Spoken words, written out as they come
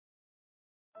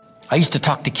I used to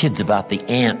talk to kids about the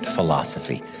ant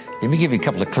philosophy. Let me give you a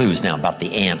couple of clues now about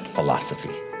the ant philosophy.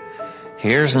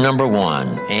 Here's number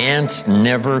one. Ants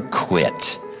never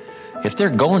quit. If they're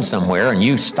going somewhere and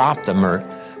you stop them or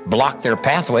block their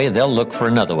pathway, they'll look for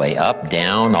another way, up,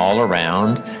 down, all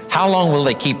around. How long will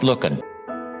they keep looking?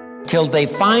 Till they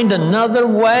find another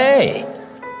way.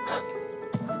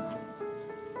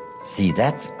 See,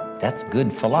 that's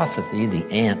good philosophy, the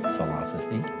ant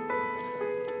philosophy.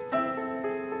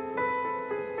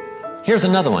 Here's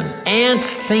another one. Ants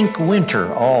think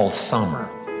winter all summer.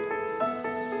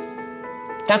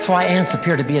 That's why ants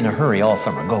appear to be in a hurry all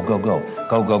summer. Go, go, go.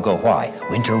 Go, go, go. Why?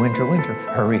 Winter, winter, winter.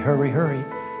 Hurry, hurry, hurry.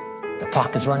 The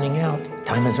clock is running out.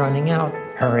 Time is running out.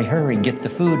 Hurry, hurry. Get the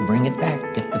food. Bring it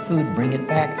back. Get the food. Bring it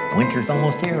back. Winter's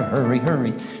almost here. Hurry,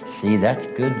 hurry. See, that's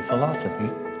good philosophy.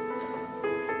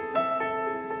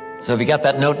 So if you got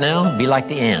that note now, be like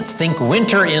the ants. Think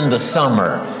winter in the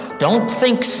summer. Don't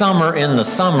think summer in the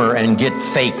summer and get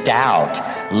faked out.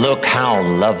 Look how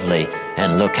lovely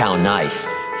and look how nice.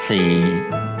 See,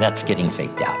 that's getting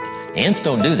faked out. Ants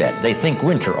don't do that. They think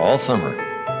winter all summer.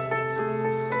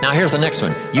 Now here's the next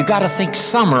one. You got to think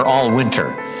summer all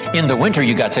winter. In the winter,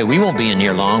 you got to say, we won't be in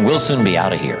here long. We'll soon be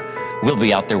out of here. We'll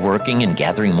be out there working and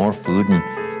gathering more food and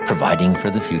providing for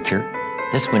the future.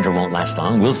 This winter won't last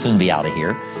long. We'll soon be out of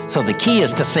here. So the key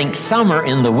is to think summer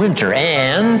in the winter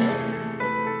and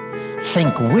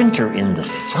think winter in the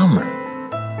summer.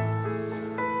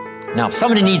 Now, if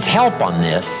somebody needs help on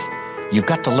this, you've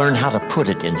got to learn how to put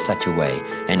it in such a way.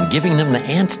 And giving them the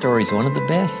ant story is one of the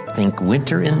best. Think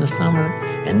winter in the summer,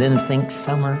 and then think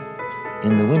summer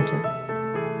in the winter.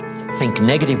 Think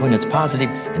negative when it's positive,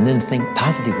 and then think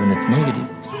positive when it's negative.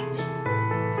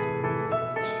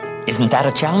 Isn't that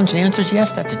a challenge? The answer is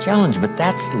yes, that's a challenge, but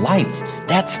that's life.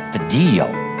 That's the deal.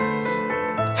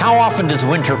 How often does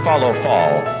winter follow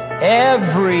fall?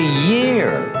 Every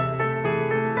year.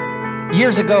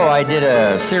 Years ago, I did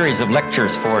a series of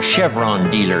lectures for Chevron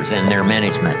dealers and their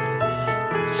management.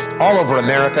 All over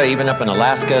America, even up in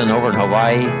Alaska and over in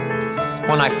Hawaii.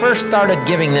 When I first started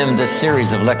giving them this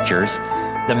series of lectures,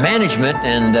 the management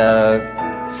and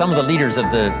some of the leaders of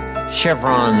the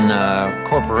Chevron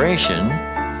Corporation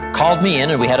called me in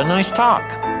and we had a nice talk.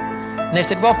 And they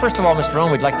said, well, first of all, Mr.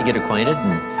 Rohn, we'd like to get acquainted,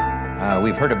 and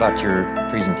we've heard about your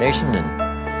presentation,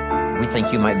 and we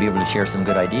think you might be able to share some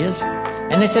good ideas.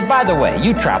 And they said, by the way,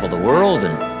 you travel the world,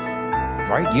 and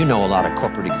right, you know a lot of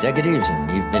corporate executives,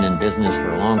 and you've been in business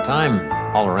for a long time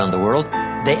all around the world.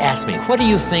 They asked me, what do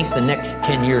you think the next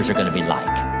 10 years are going to be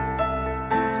like?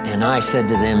 And I said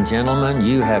to them, gentlemen,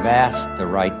 you have asked the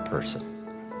right person.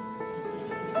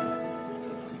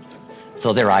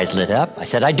 So their eyes lit up. I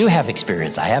said, I do have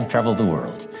experience. I have traveled the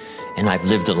world, and I've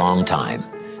lived a long time,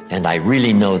 and I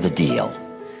really know the deal.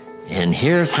 And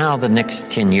here's how the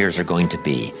next 10 years are going to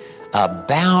be.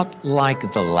 About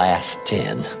like the last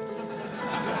 10.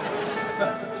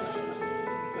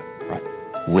 Right.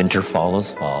 Winter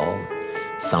follows fall.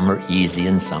 Some are easy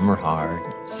and some are hard.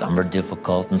 Some are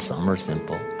difficult and some are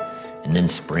simple. And then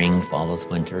spring follows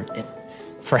winter.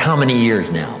 For how many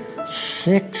years now?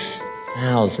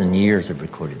 6,000 years of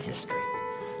recorded history.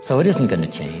 So it isn't going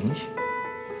to change.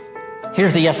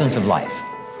 Here's the essence of life.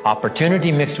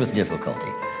 Opportunity mixed with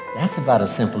difficulty. That's about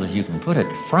as simple as you can put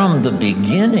it from the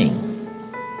beginning.